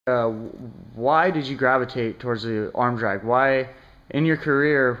Why did you gravitate towards the arm drag? Why, in your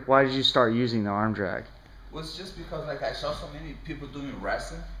career, why did you start using the arm drag? Was just because like I saw so many people doing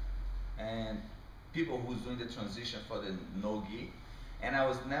wrestling and people who's doing the transition for the no gi, and I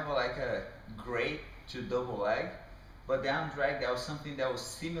was never like a great to double leg, but the arm drag that was something that was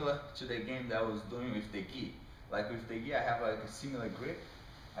similar to the game that I was doing with the gi. Like with the gi, I have like a similar grip.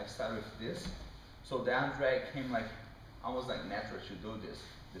 I started with this, so the arm drag came like almost like natural to do this.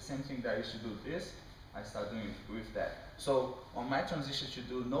 The same thing that I used to do this, I started doing with that. So on my transition to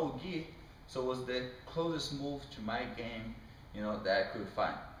do no gi, so it was the closest move to my game, that I could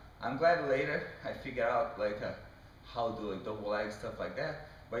find. I'm glad later I figured out like how to do like double leg stuff like that.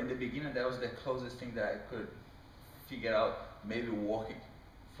 But in the beginning, that was the closest thing that I could figure out, maybe walking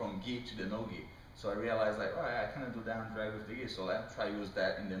from gi to the no gi. So I realized like, all right, I kind of do the arm drag with the gi, so let's try use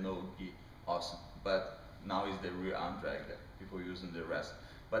that in the no gi. Awesome. But now is the real arm drag that people use in the rest.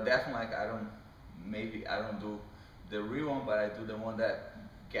 But definitely like maybe I don't do the real one, but I do the one that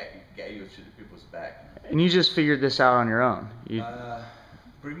get you to the people's back. And you just figured this out on your own.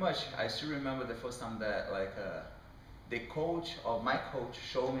 Pretty much. I still remember the first time that like the coach of my coach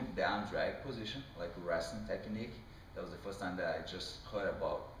showed me the arm drag position, like wrestling technique. That was the first time that I just heard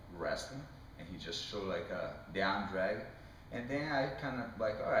about wrestling, and he just showed like the arm drag, and then I kind of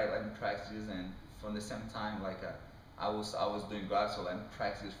like, all right, let me practice, and from the same time like I was doing guard, so let me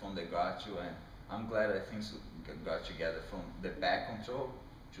practice from the guard too, and I'm glad I think so got together from the back control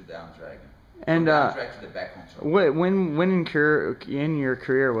to the arm drag. And From the arm drag to the back control. when in your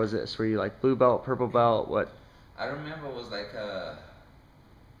career was this? Were you like blue belt, purple belt? What? I remember it was like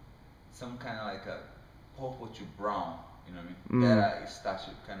some kind of like a purple to brown, you know what I mean? That I started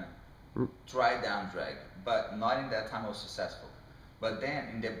to kind of try down drag, but not in that time I was successful. But then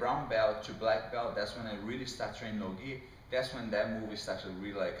in the brown belt to black belt, that's when I really started training no gi. That's when that move started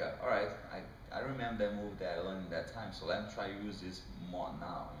really like, all right, I remember that move that I learned in that time, so let me try to use this more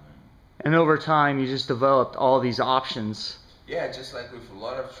now. And over time, you just developed all these options. Yeah, just like with a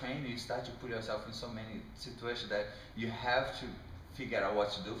lot of training, you start to put yourself in so many situations that you have to figure out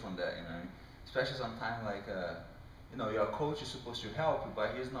what to do from that, Especially sometimes like, your coach is supposed to help you,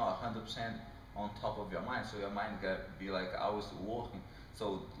 but he's not 100% on top of your mind, so your mind got to be like always working.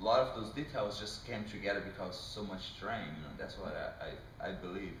 So a lot of those details just came together because so much strain, That's what I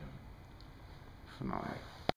believe. Phenomenal.